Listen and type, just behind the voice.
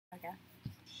okay.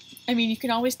 I mean, you can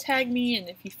always tag me, and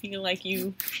if you feel like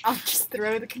you... I'll just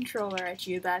throw the controller at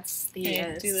you. That's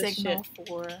the signal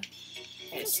for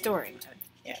story mode.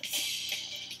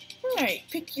 Yes. Alright,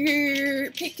 pick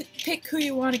who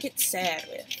you want to get sad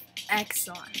with.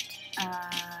 Excellent. I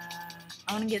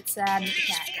want to get sad with the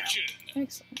cat girl.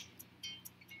 Excellent.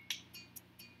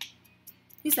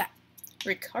 Who's that?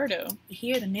 Ricardo. You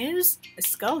hear the news? The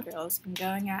Skullgirls have been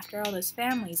going after all those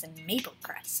families in Maple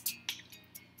Crest.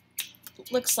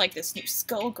 Looks like this new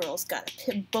Skullgirl's got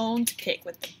a bone to pick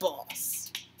with the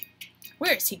boss.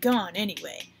 Where's he gone,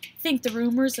 anyway? Think the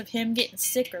rumors of him getting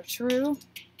sick are true?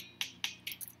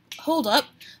 Hold up.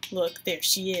 Look, there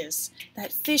she is.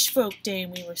 That fishfolk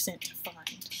dame we were sent to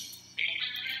find.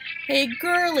 Hey,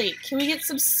 girlie, can we get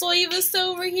some service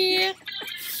over here?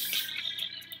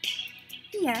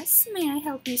 Yes, may I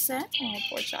help you, sir? Oh,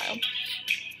 poor child.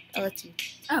 Oh, that's you.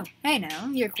 Oh, hey now,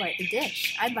 you're quite the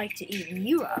dish. I'd like to eat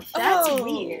you up. That's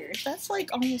weird. That's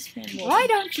like almost fanboy. Why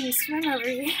don't you swim over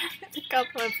here with a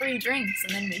couple of free drinks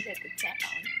and then we hit the town?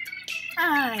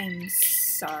 I'm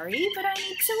sorry, but I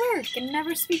need to work and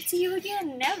never speak to you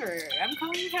again. Never. I'm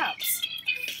calling the cops.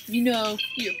 You know,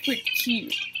 you're pretty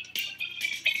cute.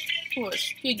 For a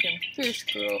stinking fish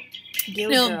girl.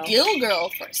 Gill girl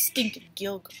for a stinking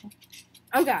gill girl.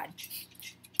 Oh god.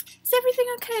 Is everything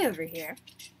okay over here?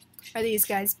 Are these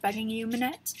guys bugging you,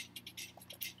 Minette?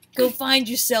 Go find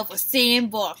yourself a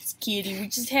sandbox, kitty. We're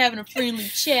just having a friendly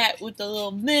chat with the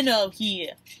little minnow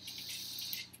here.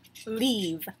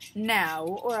 Leave now,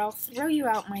 or I'll throw you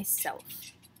out myself.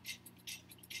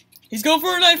 He's going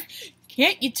for a knife.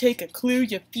 Can't you take a clue,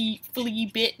 you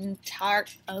flea-bitten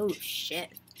tart? Oh, shit.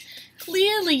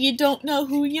 Clearly you don't know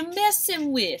who you're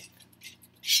messing with.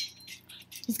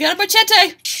 He's got a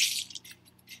machete.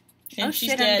 And oh she's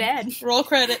shit, dead. I'm dead. Roll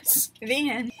credits. The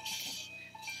end.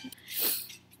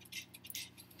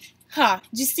 Ha,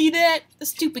 did you see that? The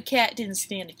stupid cat didn't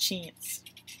stand a chance.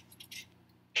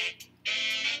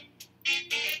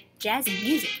 Jazzy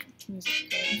music. Music's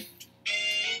good.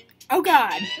 Oh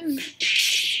god.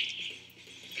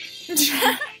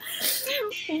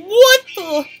 What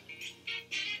the?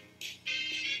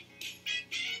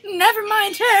 Never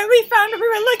mind her. We found what we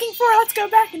were looking for. Let's go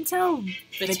back and tell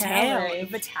Vitale.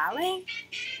 Vitale?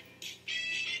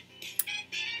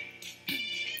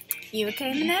 You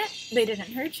okay, Minette? They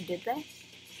didn't hurt you, did they?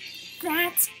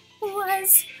 That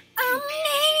was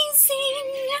amazing.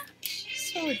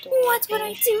 So adorable. What would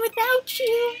I do without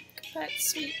you? That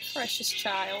sweet, precious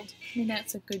child. I mean,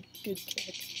 that's a good kid.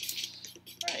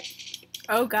 Right.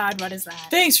 Oh god, what is that?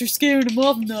 Thanks for scaring him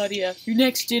off, Nadia. Your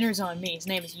next dinner's on me. His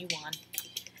name is Yuan.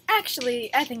 Actually,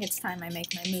 I think it's time I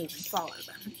make my move and follow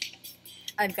them.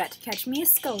 I've got to catch me a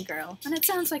Skullgirl, and it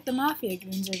sounds like the Mafia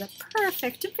goons are the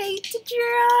perfect bait to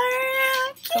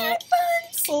draw.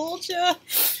 Told ya.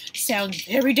 Sounds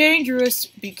very dangerous.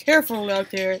 Be careful out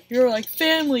there. You're like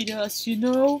family to us, you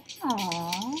know?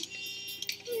 Aww.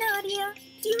 Nadia,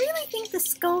 do you really think the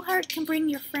Skull Heart can bring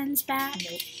your friends back?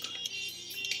 Nope.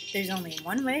 There's only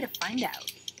one way to find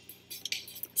out.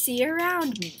 See you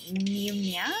around,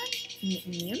 Mia?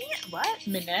 What?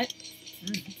 Minette.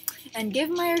 And give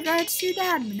my regards to your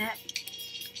dad, Minette.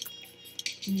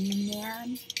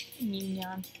 Nyan.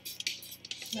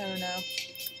 I don't know.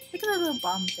 Look at that little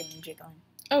bomb thing jiggling.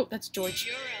 Oh, that's George.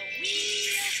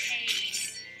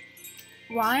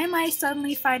 Why am I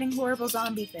suddenly fighting horrible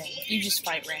zombie things? You just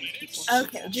fight random people.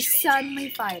 Okay, just suddenly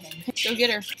fighting. Go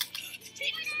get her.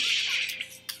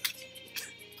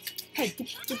 Hey,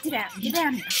 get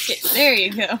down here. There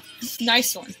you go.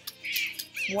 Nice one.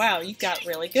 Wow, you got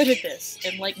really good at this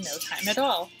in like no time at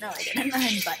all. No, I didn't.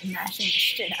 I'm button mashing the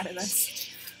shit out of this.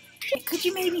 Could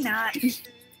you maybe not?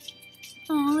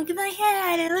 Oh, look at my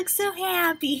head. It looks so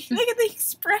happy. Look at the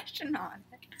expression on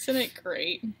it. Isn't it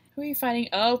great? Who are you fighting?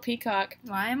 Oh, Peacock.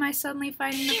 Why am I suddenly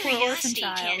fighting the poor orphan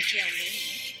child?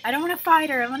 I don't want to fight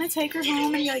her. I want to take her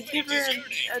home and like, give her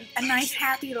a nice,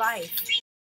 happy life.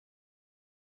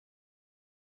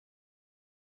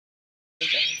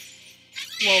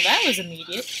 Well, that was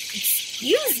immediate.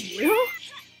 Excuse you?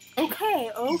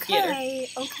 Okay,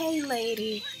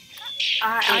 lady.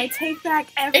 I take back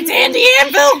everything. It's Andy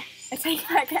Anvil! I take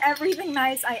back everything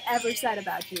nice I ever said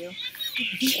about you.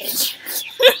 She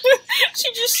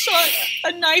just shot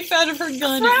a knife out of her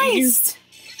gun Christ!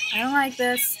 I don't like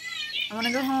this. I want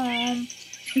to go home.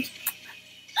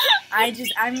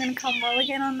 I'm gonna come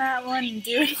mulligan on that one and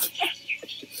do it again.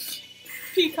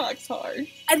 Peacock's hard.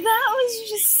 And that was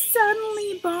just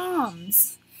suddenly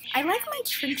bombs. I like my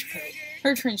trench coat.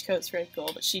 Her trench coat's very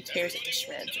cool, but she tears it to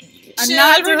shreds immediately. I'm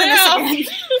not doing this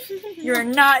again. You're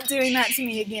not doing that to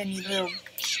me again, you little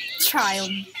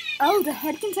child Oh, the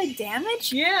head can take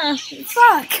damage? Yeah.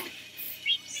 Fuck!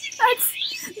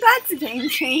 That's a game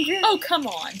changer. Oh, come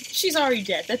on. She's already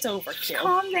dead. That's overkill.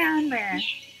 Calm down there.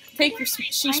 Take your...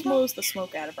 She blows the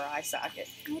smoke out of her eye socket.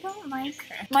 I don't like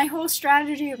her. My whole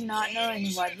strategy of not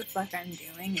knowing what the fuck I'm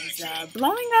doing is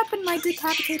blowing up in my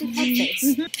decapitated head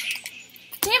face.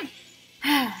 Damn!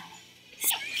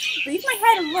 Leave my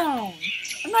head alone.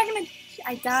 I'm not gonna...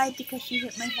 I died because she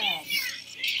hit my head.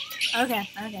 Okay.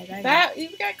 You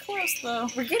got close, though.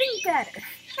 We're getting better.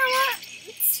 You know what?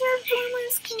 Sir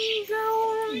Boomer's, can you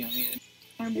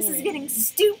go? This is getting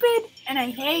stupid, and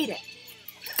I hate it.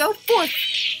 Go forth.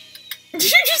 You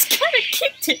just kind of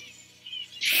kicked it.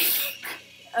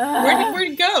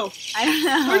 Where'd it go? I don't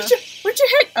know. Where'd your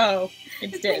head? Oh,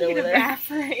 it's dead over there.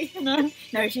 Evaporate.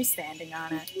 No, she's standing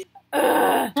on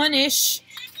it. Punish.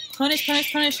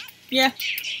 Punish. Yeah.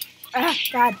 Oh,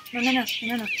 God. No.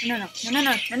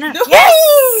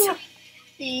 Yes!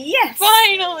 Yes!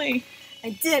 Finally! I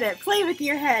did it. Play with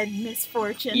your head,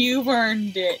 misfortune. You've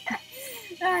earned it.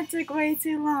 That took way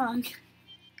too long.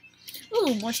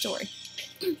 Ooh, more story.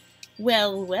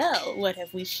 Well, what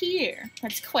have we here?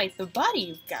 That's quite the body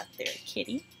you've got there,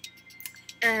 kitty.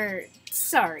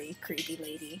 Sorry, creepy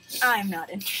lady. I'm not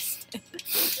interested.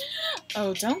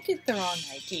 Oh, don't get the wrong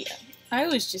idea. I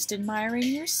was just admiring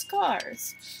your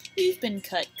scars. You've been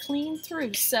cut clean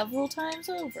through several times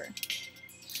over.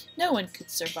 No one could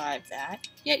survive that,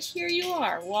 yet here you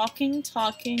are, walking,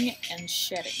 talking, and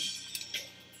shedding.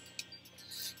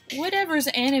 Whatever's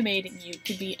animating you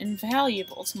could be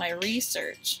invaluable to my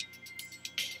research.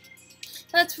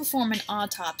 Let's perform an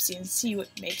autopsy and see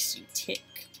what makes you tick.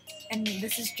 And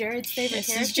this is Jared's favorite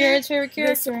character? This is Jared's favorite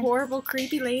character. This horrible,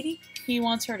 creepy lady? He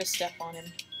wants her to step on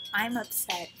him. I'm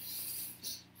upset.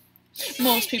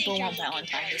 Most people want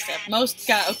Valentine to step.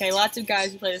 Lots of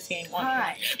guys who play this game want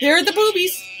Hi. There are the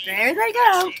boobies! There they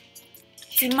go.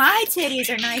 See, my titties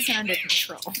are nice and under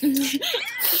control.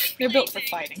 They're built for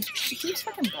fighting. She keeps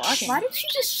fucking blocking. Why did she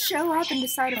just show up and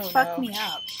decide to fuck me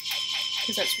up?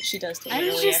 Because that's what she does to I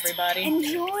was literally just everybody.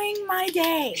 enjoying my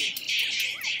day.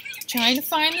 Trying to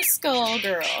find the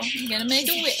Skullgirl. I'm gonna make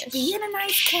a wish. Being a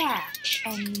nice cat.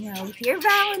 And, here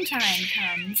Valentine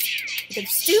comes with a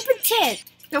stupid tit.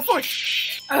 Go forth.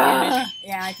 Yeah,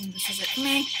 I think this is it for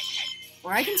me.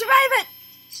 Or I can survive it.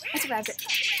 I survived it.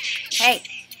 Hey.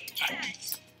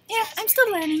 Yeah, I'm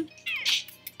still learning.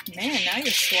 Man, now you're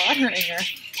slaughtering her.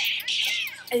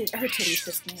 Her titties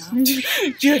pissed me off.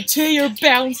 Your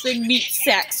bouncing meat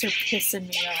sacks are pissing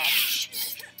me off.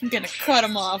 I'm gonna cut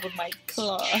them off with my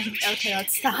claws. Okay,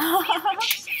 let's stop.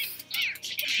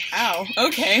 Ow.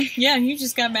 Okay. Yeah, you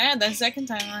just got mad that second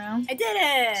time around. I did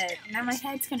it! Now my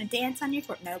head's gonna dance on your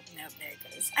foot. Nope, there it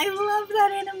goes. I love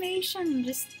that animation.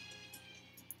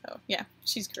 Oh, yeah.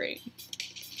 She's great.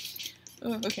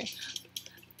 Oh, okay.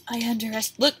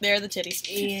 Look, there are the titties.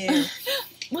 Ew.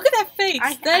 Look at that face.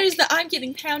 That is the I'm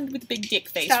getting pounded with a big dick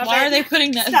face. Why are they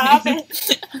putting that Stop thing?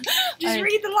 it. Just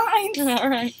read the lines.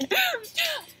 Alright.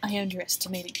 I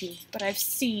underestimated you, but I've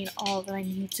seen all that I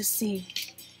need to see.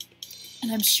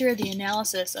 And I'm sure the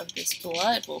analysis of this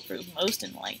blood will prove most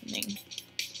enlightening.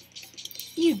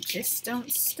 You just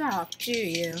don't stop, do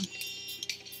you?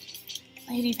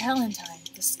 Lady Valentine,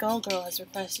 the Skullgirl has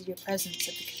requested your presence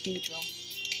at the cathedral.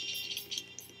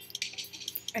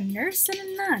 A nurse and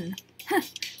a nun.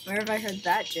 Where have I heard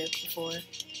that joke before?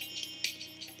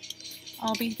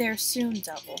 I'll be there soon,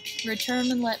 Double. Return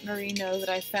and let Marie know that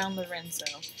I found Lorenzo.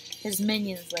 His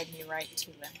minions led me right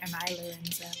to him. Am I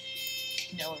Lorenzo?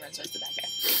 No, Lorenzo's the bad guy.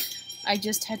 I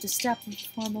just had to stop and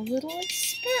perform a little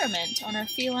experiment on our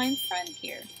feline friend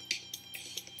here.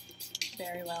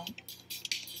 Very well.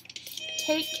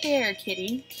 Take care,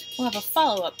 kitty. We'll have a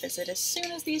follow-up visit as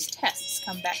soon as these tests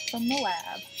come back from the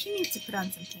lab. She needs to put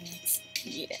on some pants.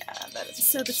 Yeah, that is.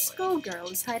 So the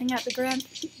Skullgirl is hiding out the grand.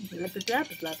 Blah blah blah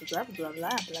blah blah blah blah blah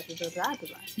blah blah blah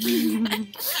blah.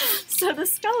 So the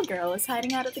Skullgirl is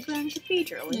hiding out at the Grand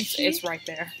Cathedral. It's right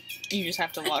there. You just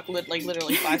have to walk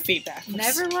literally 5 feet backwards.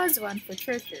 Never was one for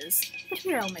churches, but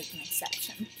here I'll make an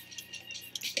exception.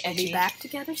 We'll be back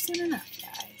together soon enough,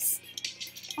 guys.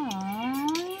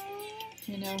 Aww.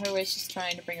 You know, her wish is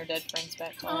trying to bring her dead friends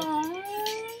back to life. Aww.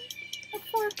 The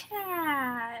poor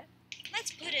cat.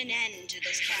 Let's put an end to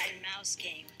this cat and mouse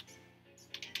game.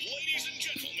 Ladies and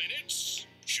gentlemen, it's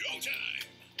showtime.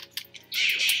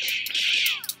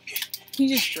 He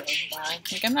just drove by.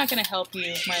 Like, I'm not gonna help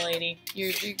you, my lady.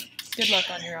 You're good luck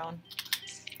on your own.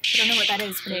 I don't know what that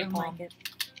is, but I don't Napalm. like it.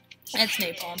 It's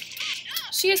napalm.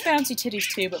 She has bouncy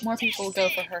titties too, but more people will go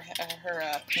for her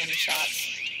panty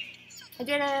shots. I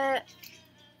did it.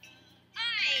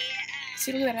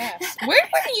 See, look at that ass. Where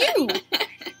were you?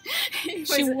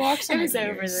 She walks on It her was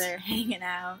over ears. there hanging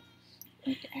out.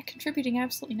 Contributing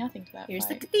absolutely nothing to that Here's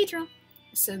the fight. cathedral.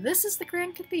 So this is the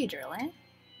Grand Cathedral, eh?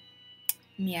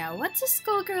 Meow, what's a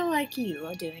skullgirl like you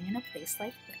doing in a place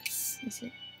like this? Is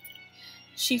it?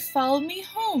 She followed me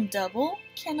home, Double.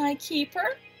 Can I keep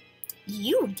her?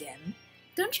 You again?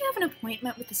 Don't you have an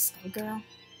appointment with the skullgirl?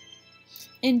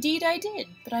 Indeed I did,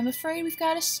 but I'm afraid we've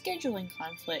got a scheduling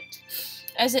conflict.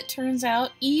 As it turns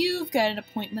out, you've got an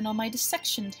appointment on my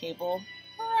dissection table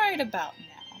right about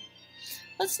now.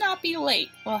 Let's not be late,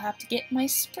 or I'll have to get my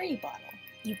spray bottle.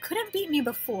 You couldn't beat me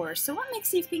before, so what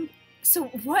makes you think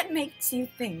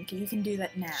you can do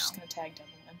that now? She's gonna tag Double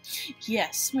then.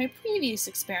 Yes, my previous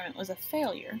experiment was a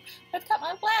failure, but I've got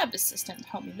my lab assistant to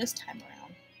help me this time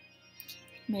around.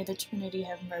 May the Trinity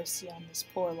have mercy on this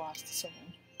poor lost soul.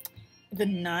 The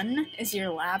nun is your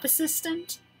lab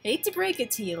assistant? Hate to break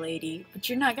it to you, lady, but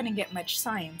you're not gonna get much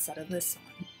science out of this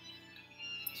one.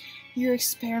 Your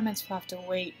experiments will have to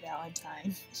wait,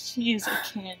 Valentine. She is a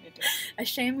candidate. A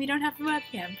shame we don't have a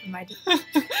webcam for my...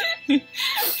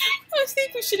 I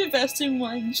think we should invest in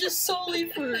one, just solely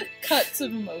for cuts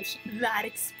of emotion. that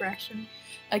expression.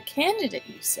 A candidate,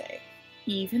 you say?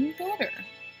 Even better.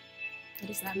 What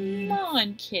does that mean? Come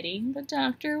on, Kitty. The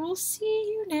doctor will see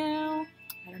you now.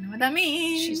 I don't know what that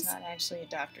means. She's not actually a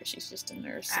doctor. She's just a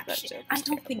nurse. So that Actually, joke I was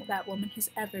don't think terrible. that woman has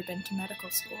ever been to medical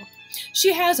school.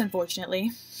 She has,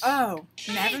 unfortunately. Oh,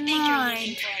 never I think you're looking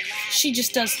mind. for a lab. She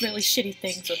just does really shitty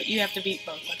things with it. You have to beat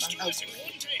both of them. One take.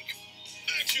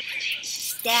 Action.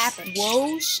 Stop it.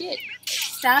 Whoa, shit.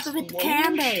 Stop it with the Whoa.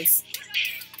 cambos.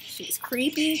 She's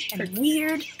creepy and Her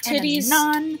weird titties- and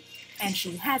a nun, and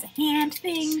she has a hand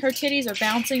thing. Her titties are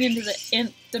bouncing into the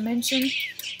nth dimension.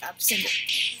 Absent.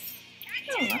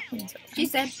 Oh, that means it. She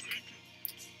said.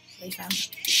 We found it.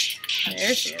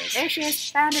 There she is. There she is.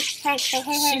 Found it. Hey, hey,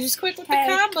 hey, She hey. was quick with Hey.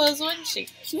 the combos, wasn't she?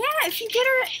 Yeah, if you get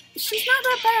her, she's not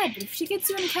that bad, but if she gets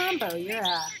you in a combo, you're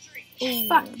Ooh.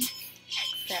 fucked.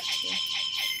 Crap, yeah.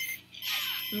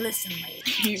 Listen,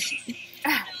 lady. You-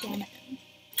 Damn it.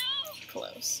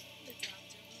 Close.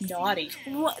 Naughty.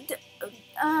 What?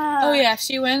 Oh yeah, if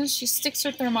she wins, she sticks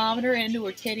her thermometer into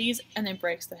her titties and then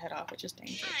breaks the head off, which is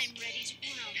dangerous. I'm ready to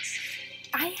pounce.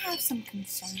 I have some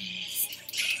concerns.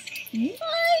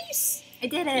 Nice! I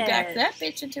did You it. backed that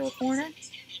bitch into a corner.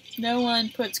 No one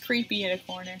puts creepy in a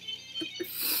corner.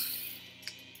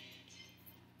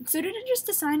 So did it just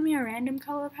assign me a random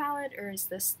color palette, or is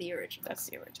this the original? That's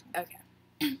the original.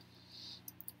 Okay.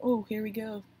 Oh, here we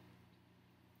go.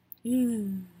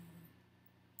 Ooh.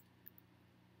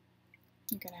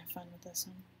 You're gonna have fun with this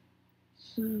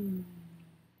one. Ooh.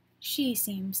 She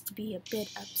seems to be a bit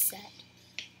upset.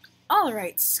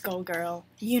 Alright, Skullgirl.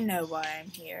 You know why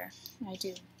I'm here. I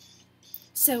do.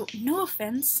 So, no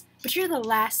offense, but you're the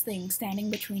last thing standing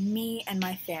between me and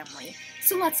my family.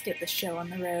 So let's get this show on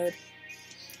the road.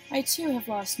 I too have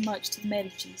lost much to the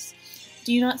Medicis.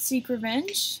 Do you not seek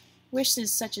revenge?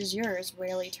 Wishes such as yours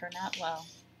rarely turn out well.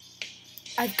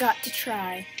 I've got to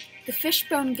try. The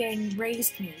Fishbone Gang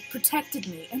raised me, protected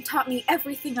me, and taught me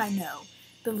everything I know.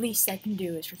 The least I can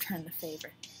do is return the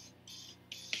favor.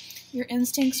 Your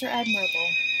instincts are admirable.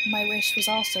 My wish was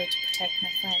also to protect my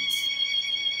friends.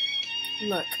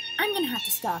 Look, I'm gonna have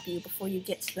to stop you before you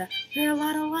get to the "we're a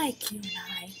lot alike, you and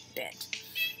I" bit.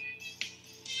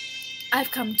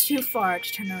 I've come too far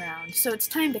to turn around, so it's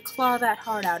time to claw that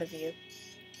heart out of you.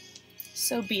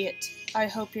 So be it. I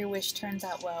hope your wish turns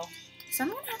out well. So I'm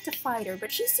gonna have to fight her,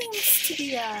 but she seems to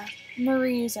be,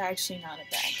 Marie is actually not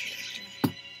a bad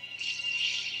character.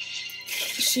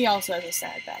 She also has a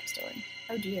sad backstory.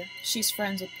 oh dear. She's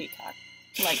friends with Peacock.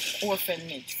 Like,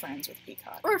 orphanage friends with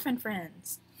Peacock. Orphan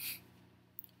friends.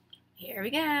 Here we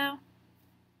go.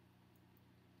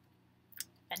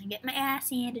 Gonna get my ass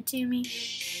handed to me.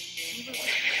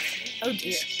 Oh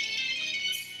dear.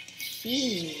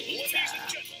 She's, Ladies and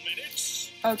gentlemen,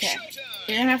 it's Okay, showtime.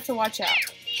 you're gonna have to watch out,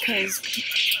 because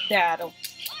that'll...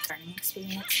 learning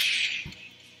experience.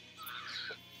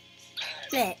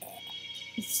 Bleh.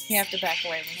 You have to back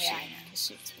away when Yeah, I know.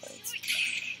 she explodes.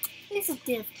 This is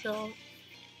difficult.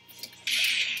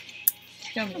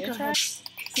 Do you want me to Go try? ahead.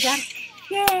 You got it?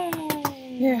 Yay!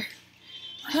 Here.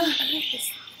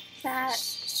 That.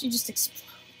 She just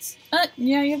explodes.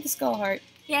 Yeah, you have the skull heart.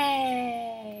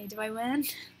 Yay! Do I win?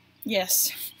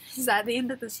 Yes. Is that the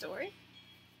end of the story?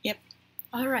 Yep.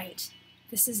 Alright.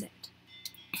 This is it.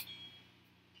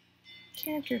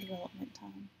 Character development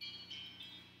time.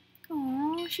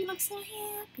 Oh, she looks so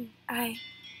happy. I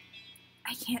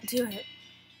can't do it.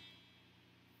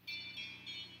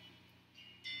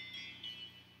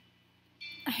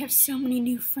 I have so many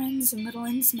new friends in Little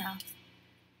Innsmouth.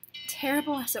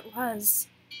 Terrible as it was,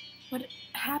 What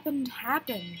happened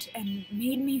and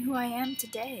made me who I am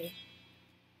today.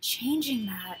 Changing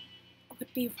that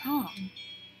would be wrong.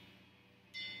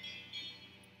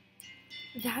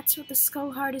 That's what the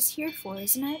Skull Heart is here for,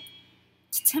 isn't it?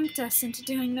 To tempt us into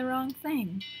doing the wrong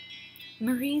thing.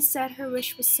 Marie said her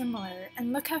wish was similar,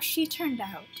 and look how she turned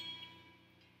out.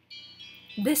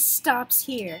 This stops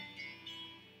here.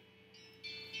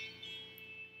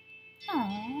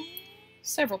 Aww.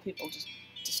 Several people just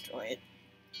destroy it.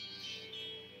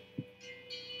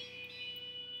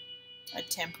 A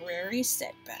temporary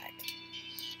setback.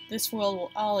 This world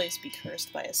will always be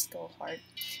cursed by a Skull Heart,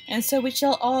 and so it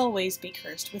shall always be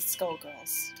cursed with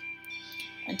Skullgirls,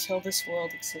 until this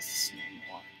world exists no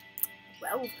more.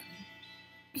 Well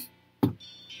then.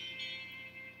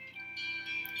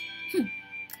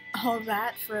 All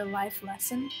that for a life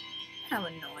lesson? How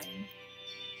annoying.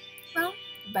 Well,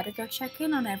 better go check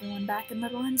in on everyone back in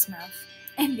Little Innsmouth,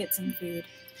 and get some food.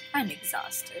 I'm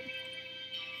exhausted.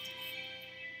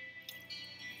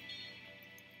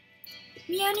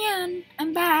 Nyan Nyan,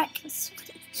 I'm back.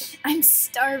 I'm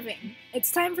starving.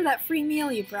 It's time for that free meal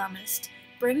you promised.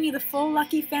 Bring me the full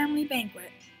Lucky Family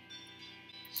banquet.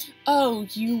 Oh,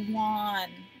 you won.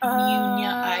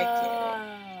 I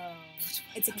get it.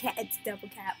 It's a cat. It's double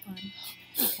cat pun.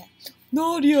 Okay.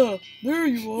 Nadia, there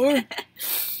you are.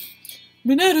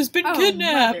 Minette has been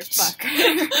kidnapped.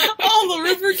 Motherfucker. All the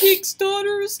River King's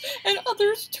daughters and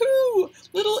others too.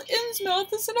 Little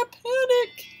Innsmouth is in a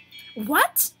panic.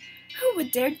 What? Who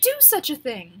would dare do such a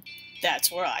thing?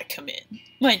 That's where I come in.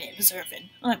 My name is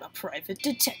Irvin. I'm a private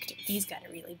detective. He's got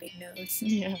a really big nose.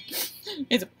 Yeah,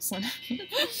 it's a person.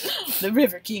 The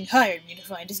River King hired me to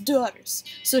find his daughters,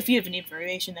 so if you have any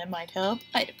information that might help,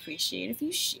 I'd appreciate if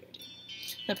you shared it.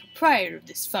 The proprietor of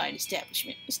this fine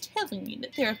establishment is telling me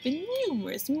that there have been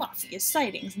numerous mafia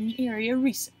sightings in the area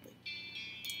recently.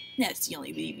 That's the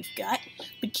only lead we've got,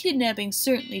 but kidnapping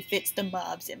certainly fits the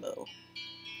mob's MO.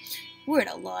 We're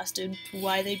at a loss to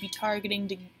why they'd be targeting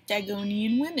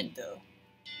Dagonian women, though.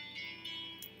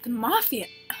 The Mafia.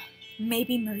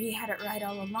 Maybe Marie had it right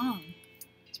all along.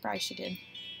 Surprised she did.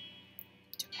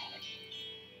 Dramatic.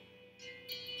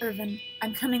 Irvin,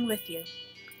 I'm coming with you.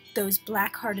 Those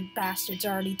black-hearted bastards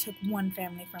already took one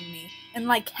family from me, and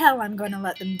like hell I'm going to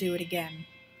let them do it again.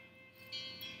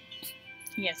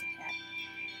 He has a hat.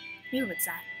 You, what's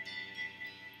that?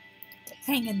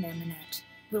 Hang in there, Minette.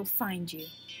 We'll find you.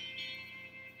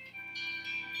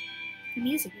 The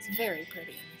music is very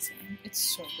pretty in this game. It's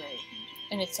so great.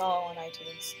 And it's all on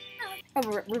iTunes. Oh,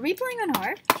 were we playing on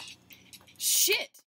hard?